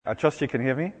I trust you can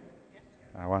hear me?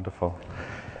 Oh, wonderful.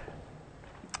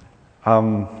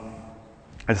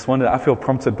 I feel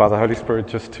prompted by the Holy Spirit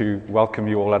just to welcome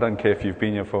you all. I don't care if you've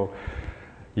been here for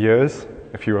years,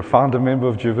 if you're a founder member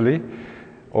of Jubilee,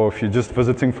 or if you're just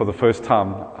visiting for the first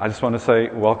time. I just want to say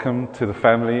welcome to the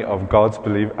family of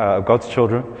God's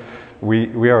children.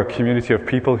 We are a community of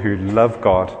people who love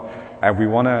God, and we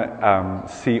want to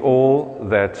see all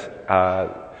that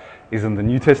is in the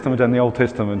New Testament and the Old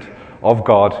Testament of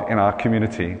God in our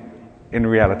community, in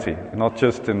reality, not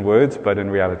just in words, but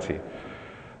in reality.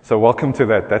 So welcome to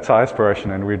that. That's our aspiration,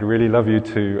 and we'd really love you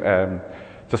to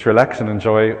just relax and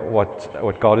enjoy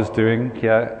what God is doing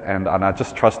here. And I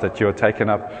just trust that you're taken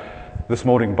up this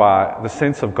morning by the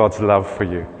sense of God's love for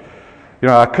you. You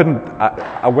know,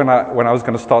 when I was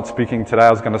going to start speaking today, I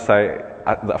was going to say,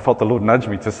 I felt the Lord nudge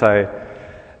me to say,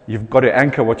 you've got to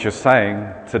anchor what you're saying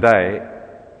today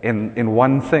in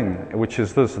one thing, which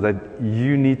is this, that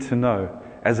you need to know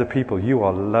as a people, you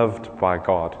are loved by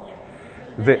God.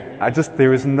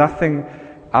 There is nothing,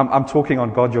 I'm talking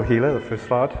on God your healer, the first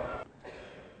slide.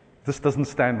 This doesn't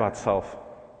stand by itself.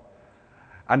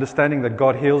 Understanding that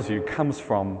God heals you comes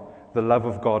from the love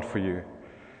of God for you.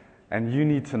 And you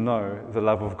need to know the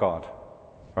love of God.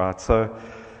 Right, so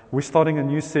we're starting a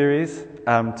new series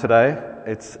today.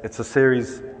 It's a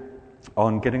series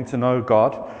on getting to know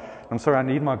God. I'm sorry, I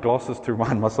need my glasses to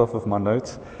remind myself of my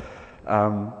notes.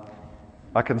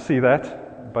 I can see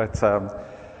that, but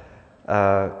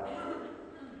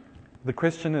the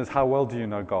question is, how well do you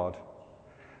know God?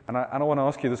 And I want to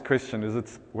ask you this question,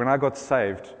 when I got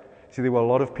saved, see, there were a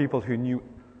lot of people who knew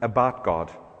about God.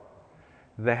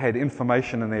 They had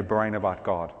information in their brain about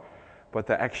God, but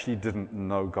they actually didn't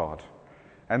know God.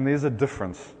 And there's a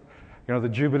difference. You know,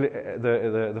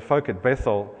 the folk at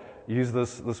Bethel use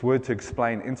this word to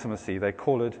explain intimacy. They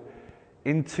call it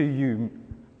into you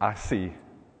I see.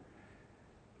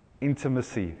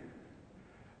 Intimacy.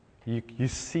 You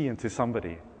see into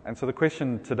somebody. And so the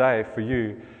question today for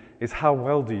you is, how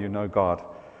well do you know God?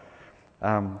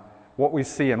 What we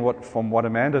see and from what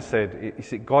Amanda said, you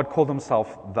see, God called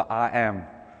himself the I am.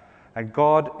 And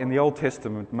God in the Old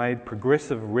Testament made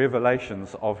progressive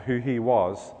revelations of who he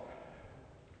was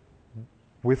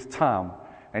with time.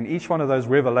 And each one of those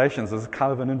revelations is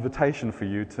kind of an invitation for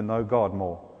you to know God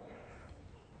more.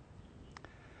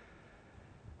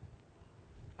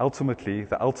 Ultimately,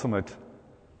 the ultimate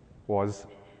was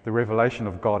the revelation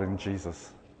of God in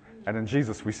Jesus. And in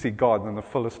Jesus, we see God in the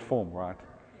fullest form, right?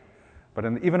 But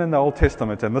even in the Old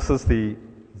Testament, and this is the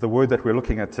word that we're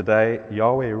looking at today,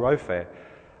 Yahweh Rophe,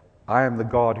 I am the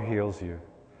God who heals you.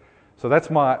 So that's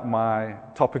my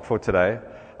topic for today.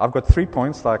 I've got 3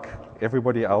 points like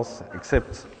everybody else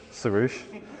except Sarush.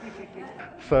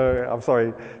 So I'm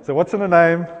sorry. So what's in the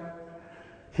name?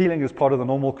 Healing is part of the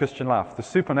normal Christian life. The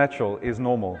supernatural is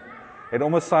normal. It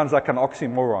almost sounds like an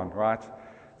oxymoron, right?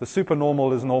 The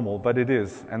supernormal is normal, but it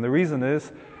is. And the reason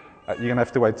is, you're going to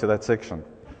have to wait to that section.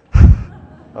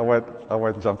 I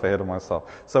won't jump ahead of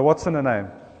myself. So what's in the name?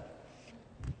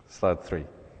 Slide 3.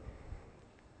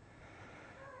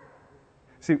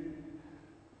 See,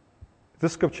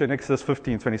 this scripture in Exodus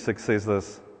 15:26 says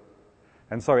this.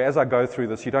 And sorry, as I go through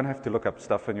this, you don't have to look up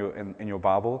stuff in your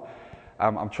Bible.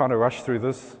 I'm trying to rush through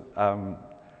this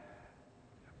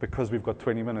because we've got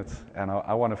 20 minutes, and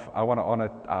I want to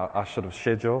honor our sort of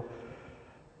schedule.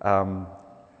 So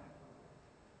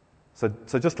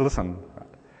just listen.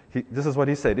 This is what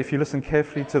he said: if you listen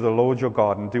carefully to the Lord your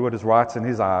God and do what is right in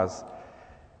his eyes,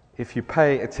 if you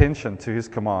pay attention to his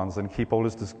commands and keep all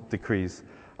his decrees,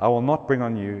 I will not bring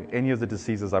on you any of the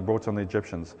diseases I brought on the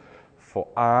Egyptians, for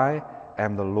I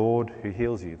am the Lord who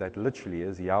heals you. That literally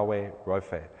is Yahweh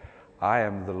Rophe. I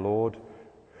am the Lord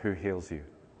who heals you.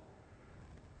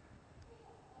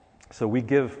 So we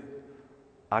give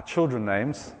our children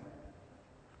names: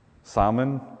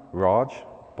 Simon, Raj,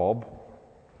 Bob,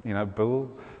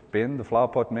 Bill, Ben, the flower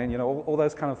pot man, all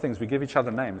those kind of things. We give each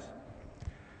other names.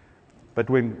 But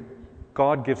when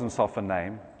God gives himself a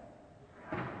name,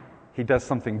 he does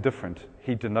something different.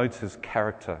 He denotes his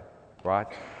character, right?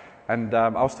 And I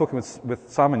was talking with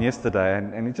Simon yesterday,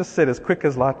 and he just said as quick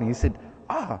as lightning, he said,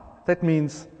 that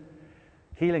means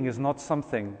healing is not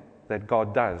something that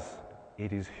God does.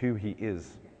 It is who he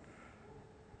is.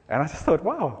 And I just thought,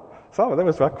 wow, Simon, that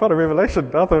was quite a revelation.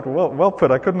 I thought, well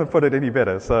put. I couldn't have put it any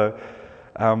better. So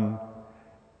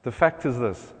the fact is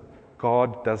this: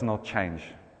 God does not change.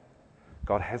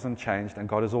 God hasn't changed, and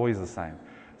God is always the same.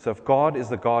 So if God is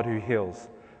the God who heals,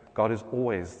 God is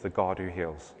always the God who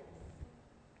heals.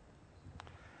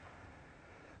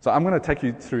 So I'm going to take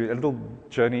you through a little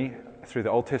journey through the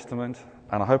Old Testament,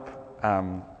 and I hope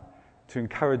to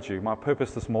encourage you. My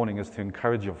purpose this morning is to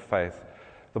encourage your faith.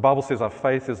 The Bible says our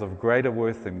faith is of greater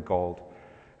worth than gold.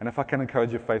 And if I can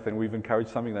encourage your faith, then we've encouraged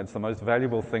something that's the most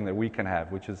valuable thing that we can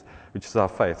have, which is our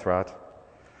faith, right?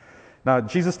 Now,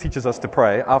 Jesus teaches us to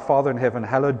pray, "Our Father in heaven,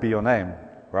 hallowed be your name,"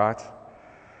 right?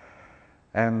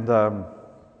 And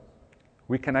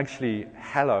we can actually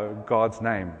hallow God's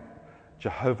name,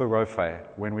 Jehovah Rophe,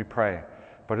 when we pray.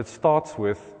 But it starts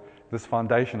with this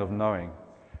foundation of knowing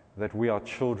that we are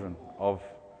children of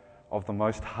the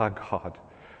Most High God.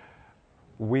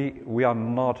 We are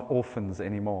not orphans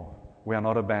anymore. We are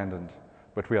not abandoned,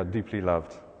 but we are deeply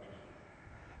loved.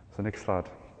 So next slide.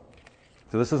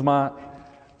 So this is my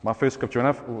first scripture.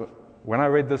 When I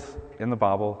read this in the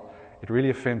Bible, it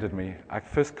really offended me. I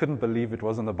first couldn't believe it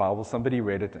was in the Bible. Somebody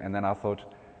read it, and then I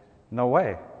thought, no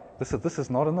way, this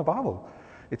is not in the Bible.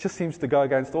 It just seems to go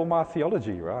against all my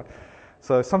theology, right?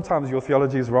 So sometimes your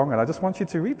theology is wrong, and I just want you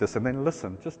to read this and then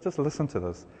listen. Just listen to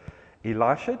this.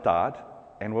 Elisha died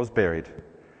and was buried.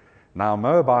 Now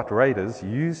Moabite raiders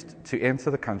used to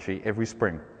enter the country every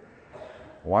spring.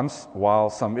 Once, while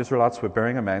some Israelites were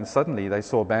burying a man, suddenly they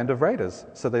saw a band of raiders.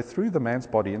 So they threw the man's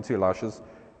body into Elisha's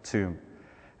tomb.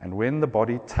 And when the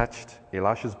body touched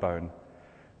Elisha's bone,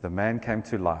 the man came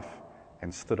to life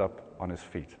and stood up on his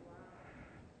feet.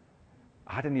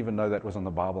 I didn't even know that was in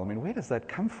the Bible. I mean, where does that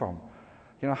come from?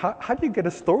 You know, how do you get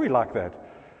a story like that?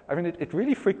 I mean, it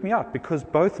really freaked me out because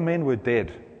both men were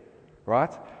dead,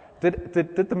 right? Did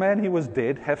the man who was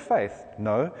dead have faith?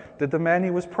 No. Did the man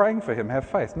who was praying for him have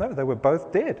faith? No, they were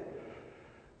both dead.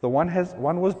 The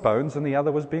one was bones and the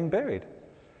other was being buried.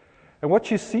 And what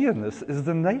you see in this is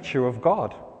the nature of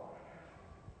God.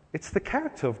 It's the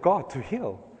character of God to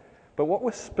heal. But what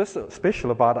was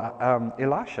special about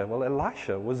Elisha? Well,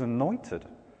 Elisha was anointed.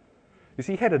 You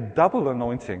see, he had a double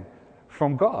anointing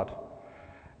from God.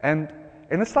 And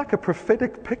it's like a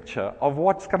prophetic picture of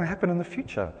what's going to happen in the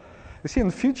future. You see, in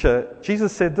the future,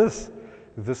 Jesus said this,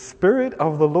 "The Spirit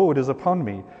of the Lord is upon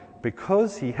me,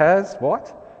 because He has,"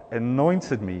 what?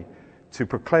 "Anointed me to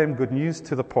proclaim good news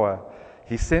to the poor.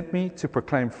 He sent me to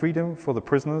proclaim freedom for the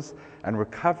prisoners and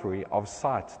recovery of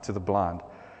sight to the blind,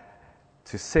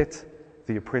 to set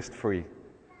the oppressed free,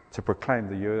 to proclaim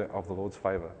the year of the Lord's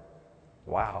favor."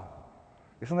 Wow.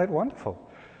 Isn't that wonderful?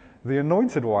 The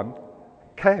Anointed One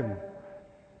came,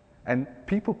 and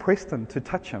people pressed Him to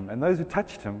touch Him, and those who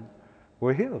touched Him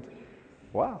were healed.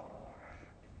 Wow.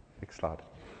 Next slide.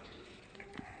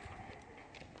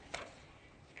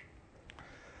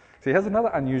 See, here's another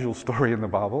unusual story in the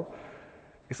Bible.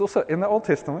 It's also in the Old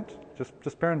Testament.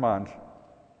 Just bear in mind.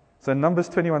 So in Numbers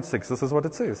 21:6, this is what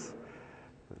it says.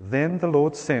 "Then the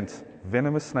Lord sent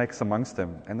venomous snakes amongst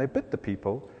them, and they bit the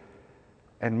people,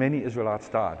 and many Israelites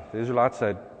died." The Israelites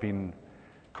had been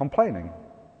complaining,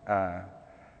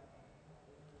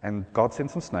 and God sent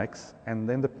some snakes, and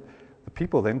then the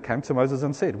people then came to Moses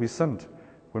and said, "We sinned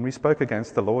when we spoke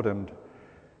against the Lord and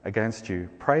against you.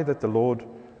 Pray that the Lord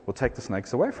will take the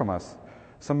snakes away from us."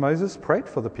 So Moses prayed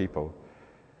for the people.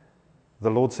 The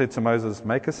Lord said to Moses,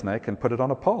 "Make a snake and put it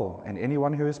on a pole, and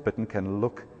anyone who is bitten can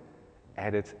look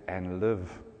at it and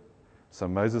live." So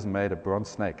Moses made a bronze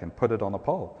snake and put it on a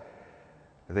pole.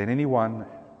 Then anyone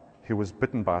who was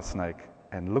bitten by a snake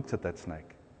and looked at that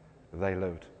snake, they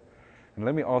lived. And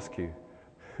let me ask you,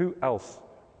 who else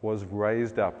was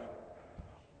raised up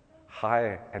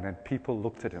high and then people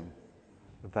looked at him?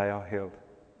 They are healed.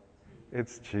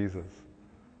 It's Jesus.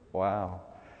 Wow.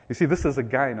 You see, this is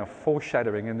again a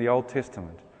foreshadowing in the Old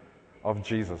Testament of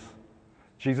Jesus.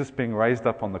 Jesus being raised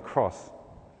up on the cross.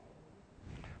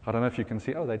 I don't know if you can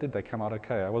see. Oh, they did. They come out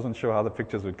okay. I wasn't sure how the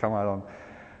pictures would come out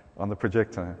on the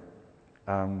projector.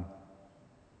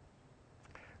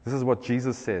 This is what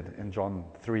Jesus said in John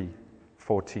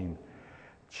 3:14.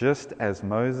 "Just as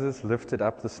Moses lifted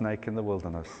up the snake in the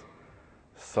wilderness,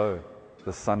 so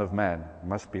the Son of Man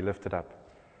must be lifted up."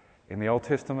 In the Old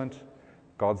Testament,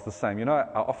 God's the same. You know,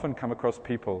 I often come across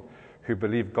people who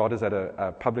believe God is at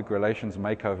a public relations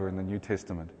makeover in the New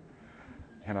Testament.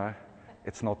 You know,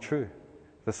 it's not true.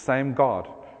 The same God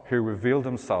who revealed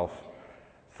Himself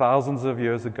thousands of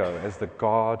years ago as the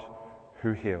God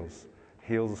who heals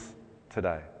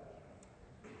today.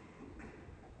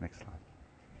 Next slide.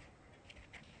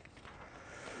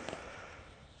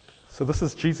 So this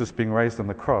is Jesus being raised on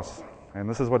the cross. And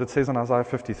this is what it says in Isaiah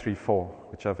 53:4,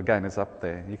 which again is up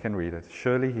there. You can read it.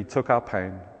 "Surely He took our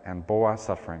pain and bore our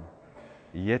suffering,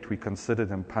 yet we considered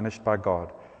Him punished by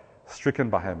God, stricken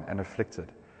by Him and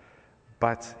afflicted.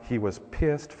 But He was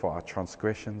pierced for our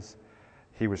transgressions,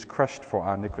 He was crushed for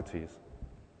our iniquities.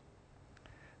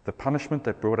 The punishment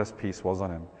that brought us peace was on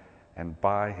Him, and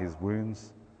by His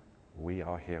wounds we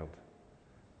are healed."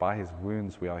 By his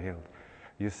wounds we are healed.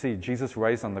 You see, Jesus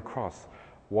raised on the cross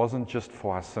wasn't just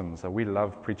for our sins. We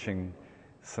love preaching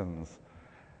sins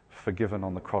forgiven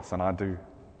on the cross, and I do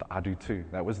too.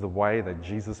 That was the way that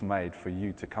Jesus made for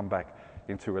you to come back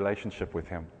into relationship with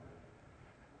him.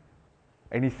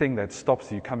 Anything that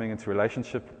stops you coming into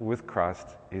relationship with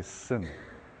Christ is sin.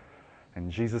 And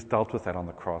Jesus dealt with that on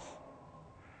the cross.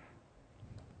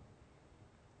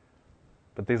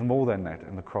 But there's more than that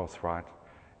in the cross, right?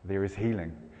 There is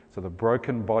healing. So the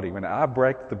broken body, when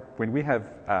we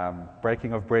have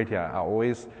breaking of bread here, I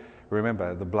always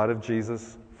remember the blood of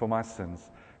Jesus for my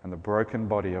sins and the broken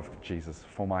body of Jesus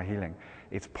for my healing.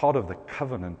 It's part of the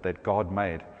covenant that God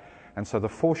made. And so the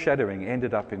foreshadowing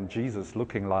ended up in Jesus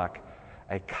looking like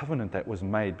a covenant that was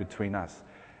made between us.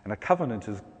 And a covenant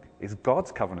is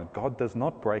God's covenant. God does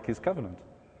not break his covenant.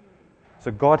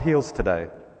 So God heals today.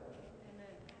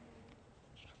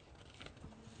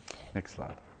 Next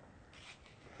slide.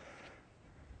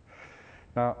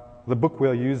 Now, the book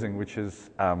we're using, which is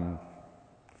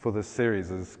for this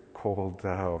series, is called,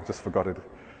 I've just forgot it.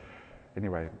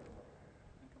 Anyway,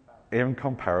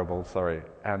 Incomparable, sorry.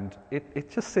 And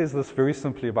it just says this very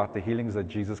simply about the healings that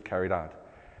Jesus carried out.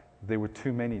 There were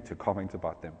too many to comment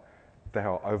about them. They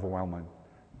are overwhelming.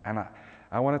 And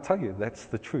I want to tell you, that's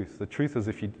the truth. The truth is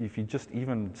if you just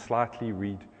even slightly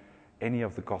read any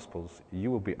of the Gospels,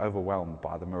 you will be overwhelmed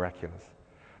by the miraculous.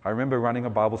 I remember running a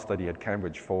Bible study at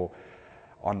Cambridge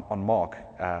on Mark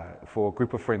for a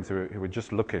group of friends who were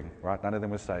just looking, right? None of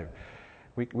them were saved.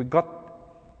 We got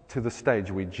to the stage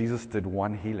where Jesus did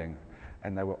one healing,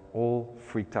 and they were all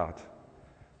freaked out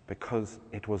because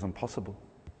it was impossible.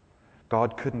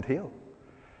 God couldn't heal.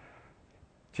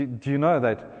 Do you know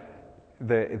that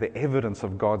the evidence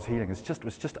of God's healing was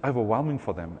just overwhelming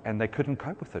for them, and they couldn't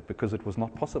cope with it because it was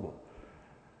not possible.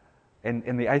 And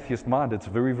in the atheist mind, it's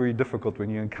very, very difficult when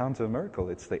you encounter a miracle.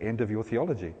 It's the end of your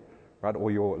theology, right,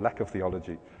 or your lack of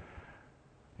theology.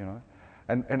 You know,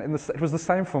 and it was the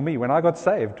same for me when I got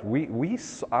saved.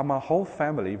 My whole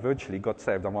family virtually got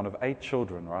saved. I'm one of 8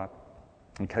 children, right?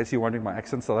 In case you're wondering, my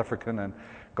accent's South African, and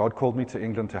God called me to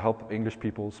England to help English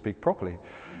people speak properly.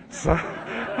 So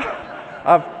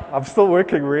I'm still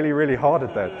working really, really hard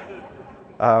at that.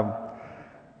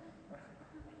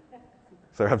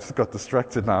 So I've just got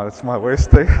distracted now. It's my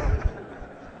worst thing.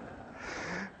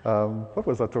 What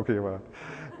was I talking about?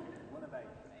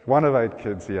 One of 8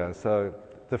 kids, yeah. So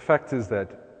the fact is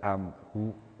that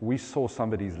we saw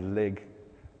somebody's leg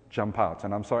jump out.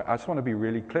 And I'm sorry, I just want to be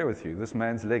really clear with you. This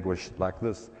man's leg was like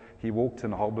this. He walked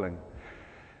in hobbling.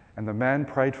 And the man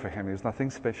prayed for him. There was nothing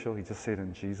special. He just said,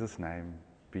 in Jesus' name,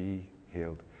 be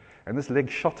healed. And this leg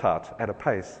shot out at a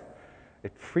pace.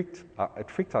 It freaked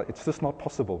out. It's just not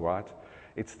possible, right?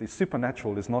 It's the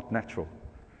supernatural is not natural.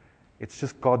 It's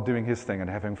just God doing his thing and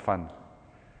having fun.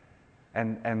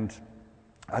 And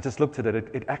I just looked at it.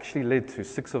 It actually led to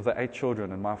 6 of the 8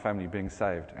 children in my family being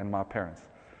saved, and my parents.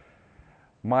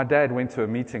 My dad went to a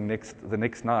meeting the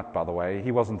next night, by the way.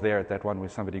 He wasn't there at that one where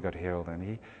somebody got healed,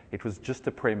 and it was just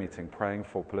a prayer meeting, praying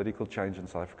for political change in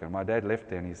South Africa. My dad left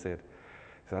there and he said,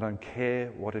 I don't care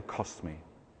what it costs me.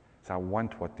 So I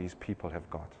want what these people have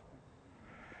got.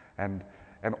 And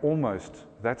almost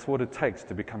that's what it takes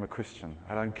to become a Christian.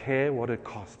 I don't care what it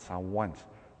costs. I want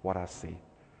what I see.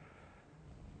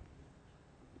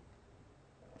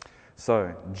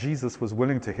 So Jesus was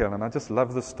willing to heal, and I just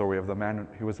love the story of the man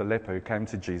who was a leper who came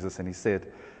to Jesus, and he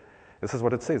said, this is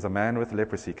what it says, a man with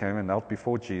leprosy came and knelt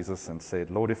before Jesus and said,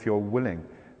 Lord, if you're willing,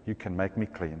 you can make me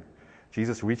clean.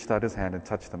 Jesus reached out his hand and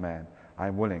touched the man. I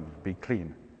am willing, be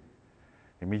clean.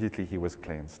 Immediately he was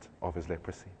cleansed of his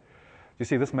leprosy. You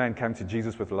see, this man came to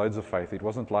Jesus with loads of faith. It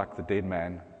wasn't like the dead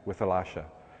man with Elisha.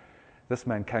 This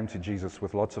man came to Jesus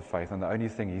with lots of faith, and the only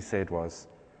thing he said was,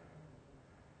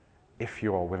 if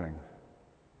you are willing.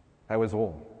 That was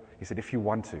all. He said, if you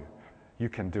want to, you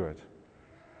can do it.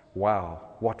 Wow,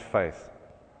 what faith.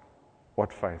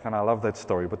 What faith. And I love that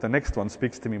story. But the next one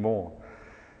speaks to me more.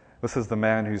 This is the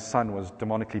man whose son was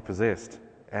demonically possessed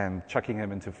and chucking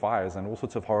him into fires and all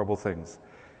sorts of horrible things.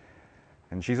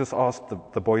 And Jesus asked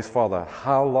the boy's father,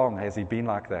 how long has he been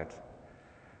like that?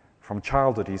 From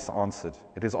childhood, he answered,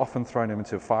 it has often thrown him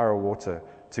into fire or water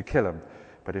to kill him.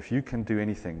 But if you can do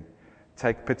anything,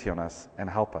 take pity on us and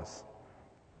help us.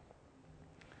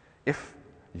 If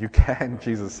you can,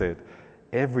 Jesus said,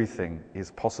 everything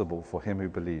is possible for him who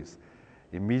believes.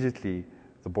 Immediately,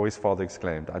 the boy's father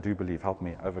exclaimed, I do believe, help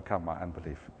me overcome my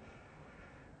unbelief.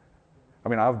 I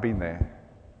mean, I've been there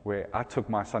where I took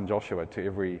my son Joshua to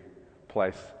every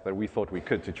place that we thought we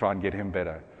could to try and get him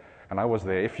better. And I was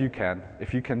there, if you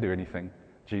can do anything,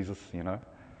 Jesus, you know.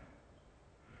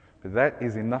 But that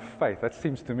is enough faith. That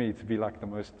seems to me to be like the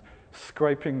most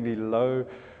scrapingly low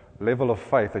level of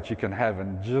faith that you can have,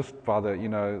 and just by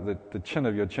the chin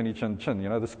of your chinny chin chin,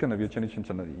 the skin of your chinny chin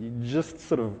chin, you just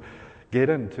sort of get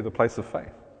into the place of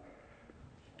faith.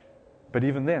 But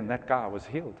even then, that guy was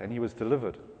healed and he was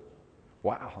delivered.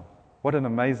 Wow, what an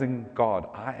amazing God.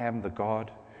 I am the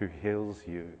God who heals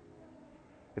you.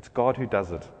 It's God who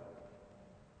does it.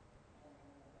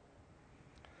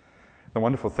 The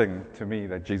wonderful thing to me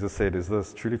that Jesus said is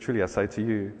this: truly, truly, I say to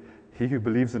you, he who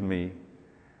believes in me,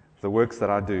 the works that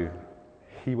I do,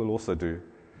 he will also do,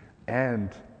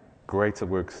 and greater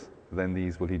works than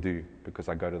these will he do, because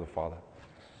I go to the Father.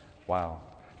 Wow.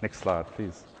 Next slide,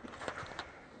 please.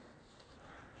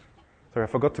 Sorry, I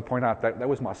forgot to point out that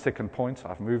was my second point.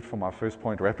 I've moved from my first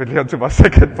point rapidly onto my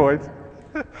second point.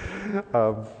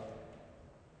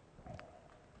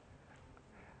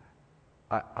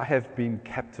 I have been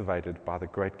captivated by the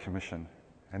Great Commission.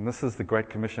 And this is the Great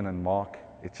Commission in Mark.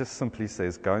 It just simply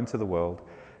says, go into the world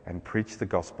and preach the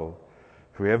gospel.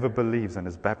 Whoever believes and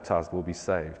is baptized will be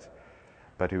saved,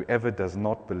 but whoever does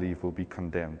not believe will be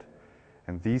condemned.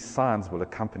 And these signs will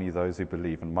accompany those who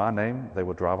believe. In my name, they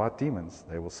will drive out demons.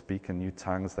 They will speak in new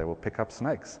tongues. They will pick up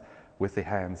snakes with their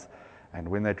hands. And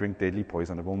when they drink deadly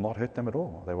poison, it will not hurt them at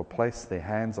all. They will place their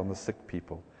hands on the sick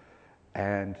people,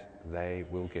 and they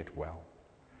will get well.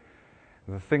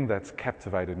 The thing that's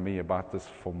captivated me about this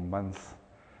for months,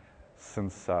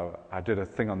 since I did a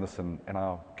thing on this in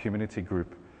our community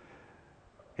group,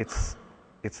 it's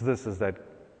that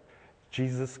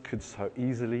Jesus could so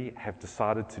easily have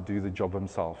decided to do the job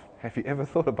himself. Have you ever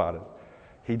thought about it?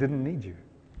 He didn't need you,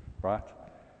 right?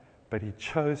 But he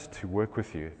chose to work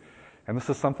with you. And this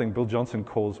is something Bill Johnson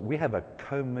calls, we have a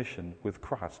co-mission with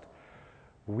Christ.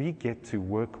 We get to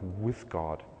work with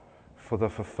God for the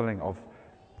fulfilling of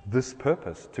this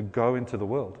purpose, to go into the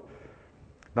world.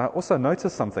 Now also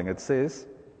notice something. It says,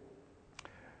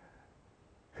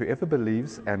 whoever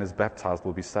believes and is baptized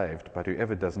will be saved, but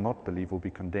whoever does not believe will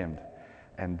be condemned.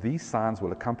 And these signs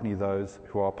will accompany those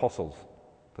who are apostles.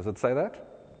 Does it say that?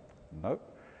 No.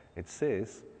 It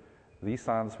says these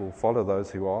signs will follow those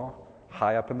who are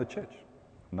high up in the church.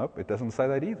 Nope, it doesn't say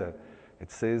that either.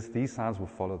 It says these signs will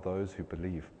follow those who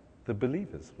believe. The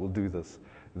believers will do this.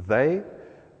 They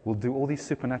will do all these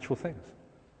supernatural things.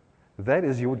 That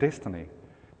is your destiny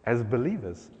as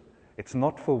believers. It's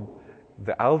not for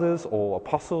the elders or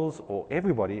apostles or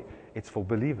everybody. It's for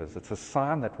believers. It's a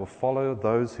sign that will follow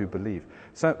those who believe.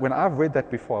 So when I've read that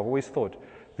before, I've always thought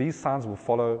these signs will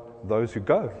follow those who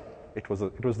go. It was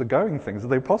the going things,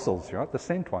 the apostles, right? The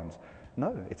sent ones.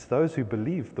 No, it's those who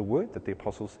believe the word that the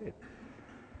apostles said.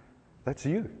 That's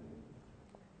you.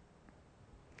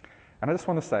 And I just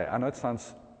want to say, I know it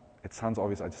sounds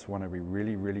obvious. I just want to be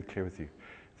really, really clear with you.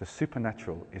 The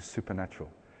supernatural is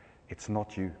supernatural. It's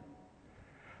not you.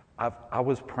 I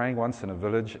was praying once in a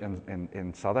village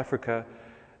in South Africa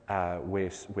where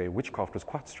witchcraft was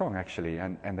quite strong, actually,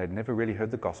 and they'd never really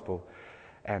heard the gospel.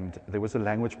 And there was a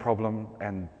language problem,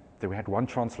 and we had one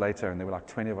translator, and there were like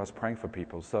 20 of us praying for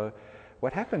people. So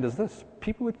what happened is this.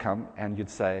 People would come, and you'd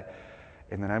say,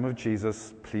 in the name of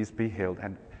Jesus, please be healed.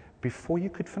 And before you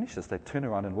could finish this, they'd turn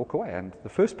around and walk away. And the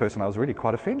first person I was really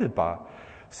quite offended by.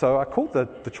 So I called the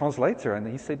translator, and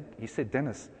he said,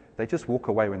 Dennis, they just walk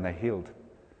away when they're healed.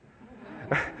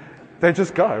 They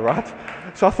just go, right?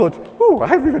 So I thought, I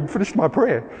haven't even finished my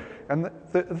prayer. And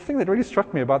the thing that really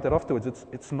struck me about that afterwards,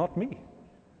 it's not me.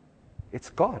 It's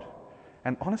God.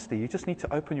 And honestly, you just need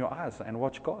to open your eyes and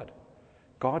watch God.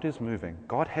 God is moving.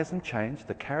 God hasn't changed.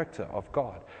 The character of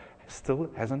God still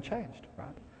hasn't changed,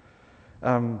 right?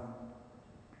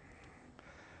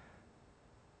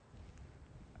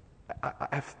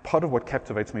 Part of what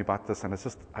captivates me about this, and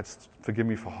I just forgive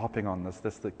me for hopping on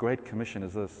this, the Great Commission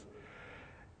is this.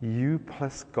 You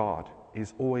plus God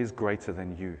is always greater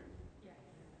than you. Yes.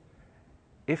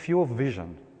 If your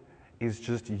vision is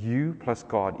just you plus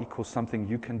God equals something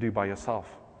you can do by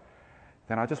yourself,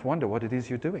 then I just wonder what it is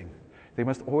you're doing. There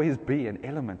must always be an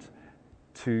element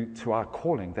to our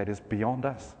calling that is beyond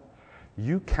us.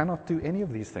 You cannot do any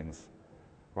of these things,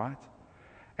 right?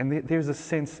 And there's a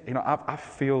sense, I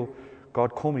feel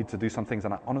God called me to do some things,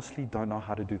 and I honestly don't know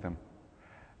how to do them.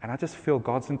 And I just feel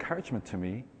God's encouragement to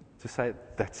me to say,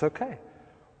 that's okay.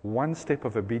 One step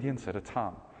of obedience at a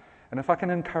time. And if I can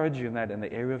encourage you in that in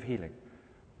the area of healing,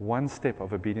 one step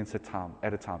of obedience at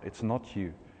a time. It's not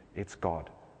you, it's God,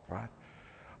 right?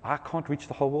 I can't reach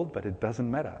the whole world, but it doesn't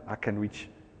matter. I can reach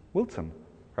Wilton,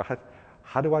 right?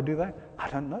 How do I do that? I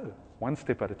don't know. One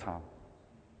step at a time.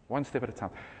 One step at a time.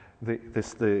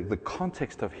 The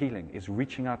context of healing is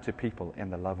reaching out to people in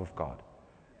the love of God.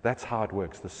 That's how it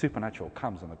works. The supernatural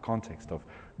comes in the context of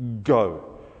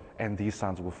go, and these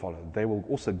signs will follow. They will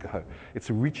also go. It's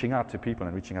reaching out to people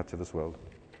and reaching out to this world.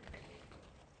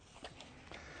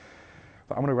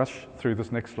 So I'm going to rush through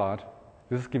this next slide.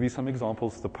 Just give you some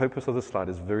examples. The purpose of this slide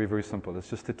is very, very simple. It's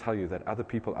just to tell you that other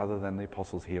people other than the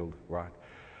apostles healed, right?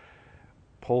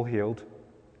 Paul healed.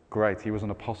 Great, he was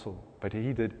an apostle, but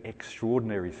he did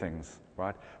extraordinary things,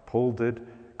 right?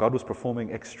 God was performing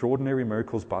extraordinary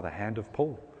miracles by the hand of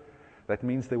Paul. That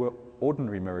means there were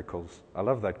ordinary miracles. I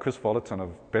love that. Chris Volaton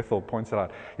of Bethel points it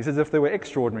out. He says if there were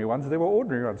extraordinary ones, there were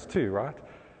ordinary ones too, right?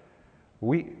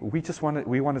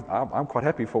 I'm quite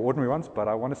happy for ordinary ones, but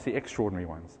I want to see extraordinary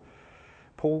ones.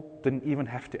 Paul didn't even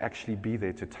have to actually be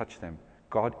there to touch them.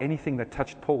 God, anything that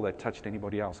touched Paul, that touched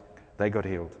anybody else, they got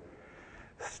healed.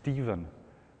 Stephen,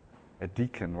 a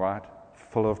deacon, right,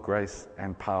 full of grace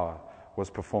and power, was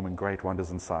performing great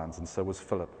wonders and signs, and so was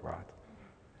Philip, right?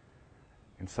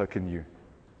 And so can you.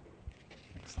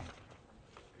 Next slide.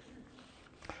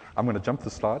 I'm going to jump the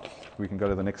slide. We can go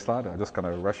to the next slide. I'm just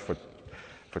going to rush for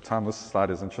time. This slide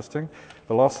is interesting.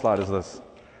 The last slide is this.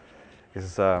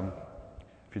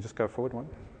 If you just go forward one.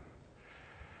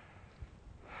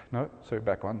 No, sorry,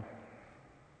 back one.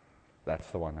 That's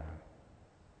the one.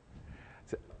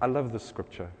 So I love this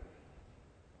scripture.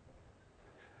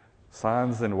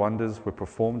 Signs and wonders were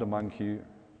performed among you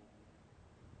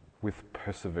with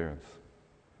perseverance.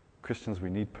 Christians, we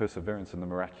need perseverance in the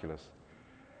miraculous.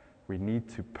 We need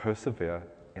to persevere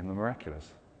in the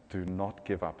miraculous. Do not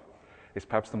give up. It's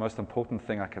perhaps the most important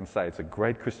thing I can say. It's a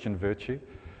great Christian virtue,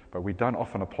 but we don't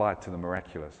often apply it to the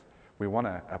miraculous. We want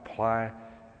to apply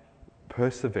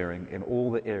persevering in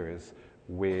all the areas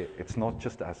where it's not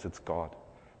just us, it's God.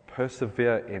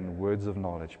 Persevere in words of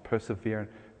knowledge. Persevere in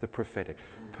the prophetic.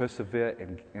 Persevere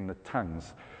in the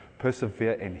tongues.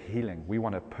 Persevere in healing. We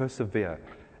want to persevere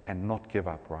and not give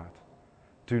up, right?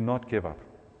 Do not give up.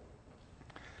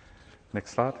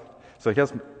 Next slide. So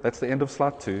that's the end of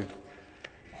slide 2.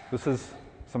 This is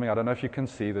something I don't know if you can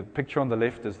see. The picture on the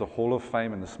left is the Hall of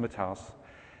Fame in the Smith House.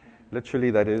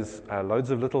 Literally, that is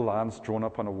loads of little lines drawn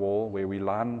up on a wall where we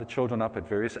line the children up at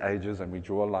various ages, and we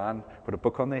draw a line, put a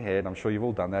book on their head. I'm sure you've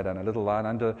all done that, and a little line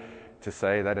under to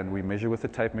say that, and we measure with the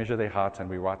tape, measure their height, and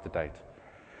we write the date.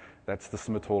 That's the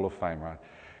Smith Hall of Fame, right?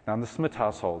 Now, in the Smith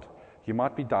household, you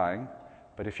might be dying,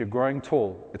 but if you're growing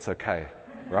tall, it's okay,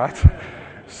 right?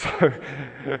 So,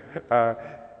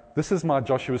 this is my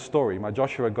Joshua story. My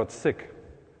Joshua got sick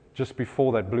just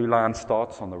before that blue line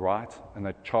starts on the right, and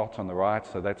that chart on the right.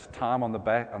 So that's time on the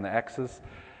back, on the axis,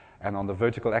 and on the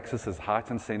vertical axis is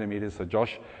height in centimeters. So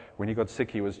Josh, when he got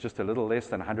sick, he was just a little less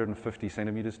than 150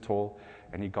 centimeters tall,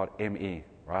 and he got ME,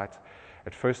 right?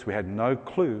 At first, we had no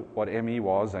clue what ME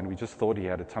was, and we just thought he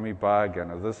had a tummy bug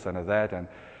and a this and a that, and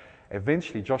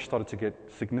eventually Josh started to get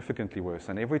significantly worse.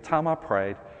 And every time I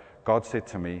prayed, God said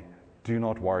to me, do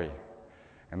not worry.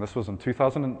 And this was in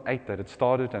 2008 that it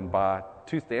started, and by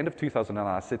the end of 2009,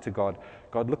 I said to God,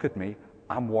 God, look at me,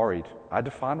 I'm worried. I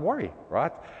define worry,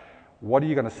 right? What are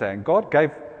you going to say? And God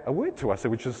gave a word to us,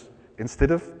 which is,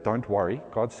 instead of don't worry,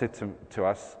 God said to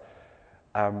us,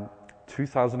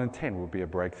 2010 will be a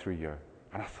breakthrough year.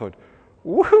 And I thought,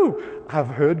 woohoo, I've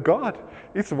heard God.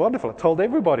 It's wonderful. I told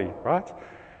everybody, right?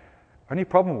 Only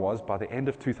problem was, by the end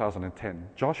of 2010,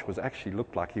 Josh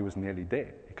looked like he was nearly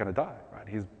dead. He's going to die, right?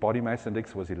 His body mass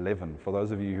index was 11. For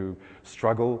those of you who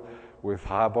struggle with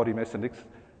high body mass index,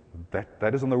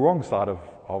 that is on the wrong side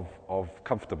of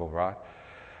comfortable, right?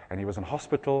 And he was in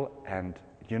hospital, and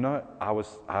I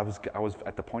was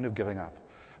at the point of giving up.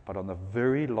 But on the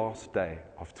very last day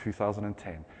of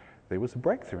 2010, there was a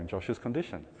breakthrough in Josh's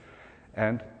condition.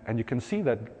 And you can see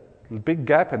that big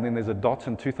gap, and then there's a dot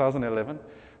in 2011.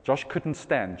 Josh couldn't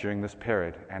stand during this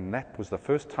period, and that was the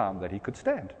first time that he could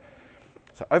stand.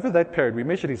 So over that period, we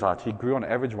measured his height. He grew on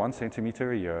average 1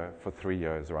 centimeter a year for 3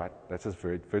 years, right? That's just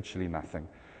virtually nothing.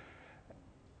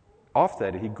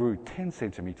 After that, he grew 10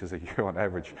 centimeters a year on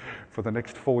average for the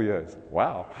next 4 years.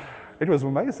 Wow. It was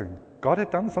amazing. God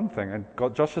had done something, and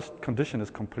Josh's condition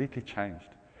has completely changed.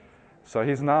 So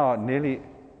he's now nearly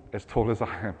as tall as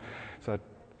I am. So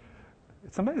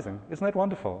it's amazing. Isn't that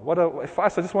wonderful? I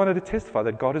just wanted to testify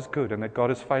that God is good and that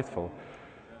God is faithful.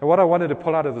 And what I wanted to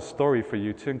pull out of the story for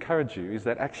you to encourage you is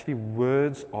that actually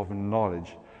words of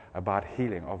knowledge about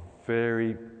healing are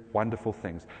very wonderful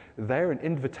things. They're an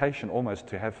invitation almost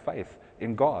to have faith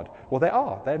in God. Well, they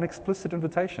are. They're an explicit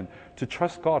invitation to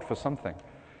trust God for something.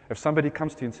 If somebody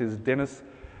comes to you and says, Dennis,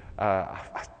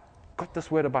 I got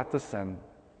this word about this, and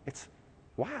it's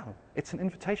an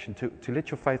invitation to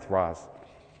let your faith rise.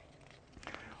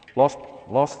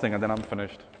 Last thing, and then I'm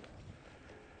finished.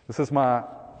 This is my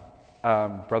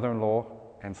brother-in-law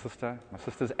and sister. My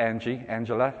sister's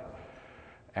Angela,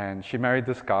 and she married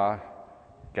this guy,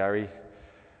 Gary,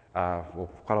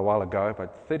 quite a while ago,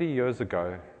 but 30 years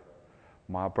ago,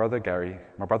 my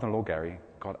brother-in-law Gary,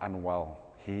 got unwell.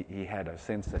 He had a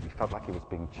sense that he felt like he was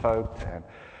being choked, and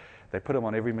they put him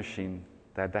on every machine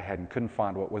that they had and couldn't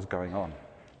find what was going on.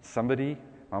 Somebody,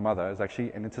 my mother, is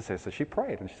actually an intercessor. She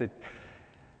prayed and she said,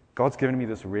 God's given me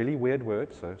this really weird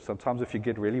word, so sometimes if you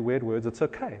get really weird words, it's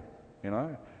okay,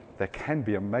 They can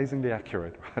be amazingly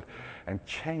accurate, right? And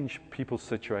change people's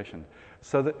situation.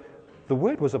 So that the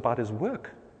word was about his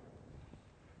work.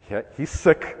 Yeah, he's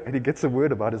sick and he gets a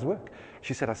word about his work.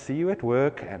 She said, I see you at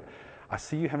work and I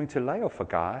see you having to lay off a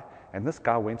guy. And this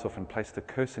guy went off and placed a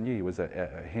curse on you. He was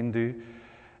a Hindu.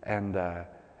 And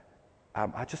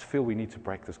I just feel we need to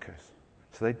break this curse.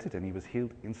 So they did, and he was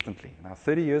healed instantly. Now,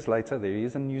 30 years later, there he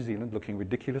is in New Zealand looking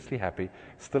ridiculously happy,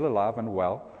 still alive and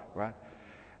well, right?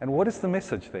 And what is the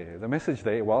message there? The message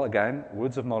there, well, again,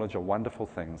 words of knowledge are wonderful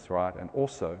things, right? And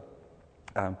also,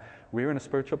 we're in a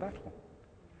spiritual battle.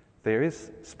 There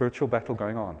is spiritual battle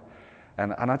going on.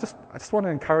 And I just want to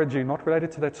encourage you, not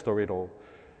related to that story at all.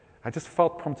 I just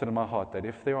felt prompted in my heart that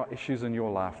if there are issues in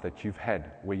your life that you've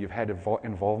had, where you've had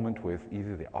involvement with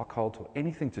either the occult or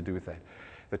anything to do with that,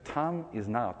 the time is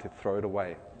now to throw it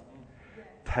away.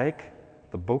 Take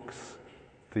the books,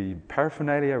 the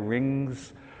paraphernalia,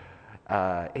 rings,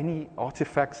 any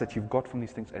artifacts that you've got from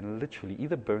these things, and literally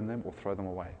either burn them or throw them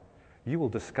away. You will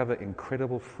discover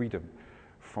incredible freedom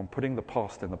from putting the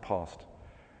past in the past.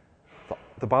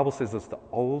 The Bible says this, the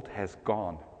old has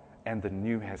gone and the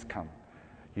new has come.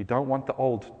 You don't want the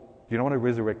old. You don't want to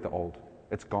resurrect the old.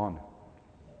 It's gone.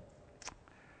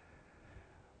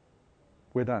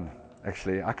 We're done,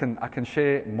 actually. I can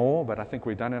share more, but I think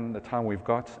we're done in the time we've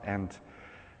got, and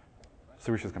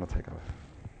Sarusha's going to take over.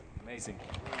 Amazing.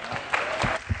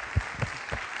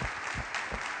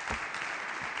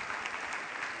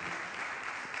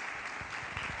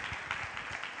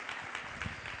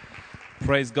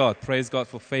 Praise God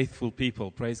for faithful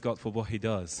people. Praise God for what He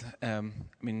does.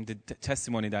 The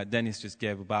testimony that Dennis just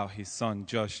gave about his son,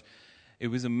 Josh, it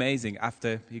was amazing.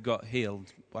 After he got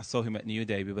healed, I saw him at New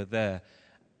Day, we were there.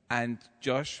 And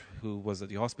Josh, who was at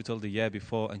the hospital the year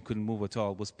before and couldn't move at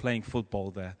all, was playing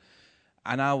football there.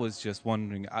 And I was just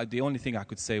wondering, the only thing I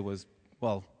could say was,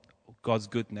 well, God's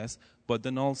goodness, but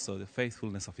then also the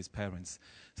faithfulness of his parents.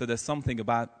 So there's something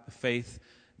about the faith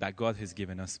that God has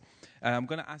given us. I'm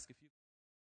going to ask if you...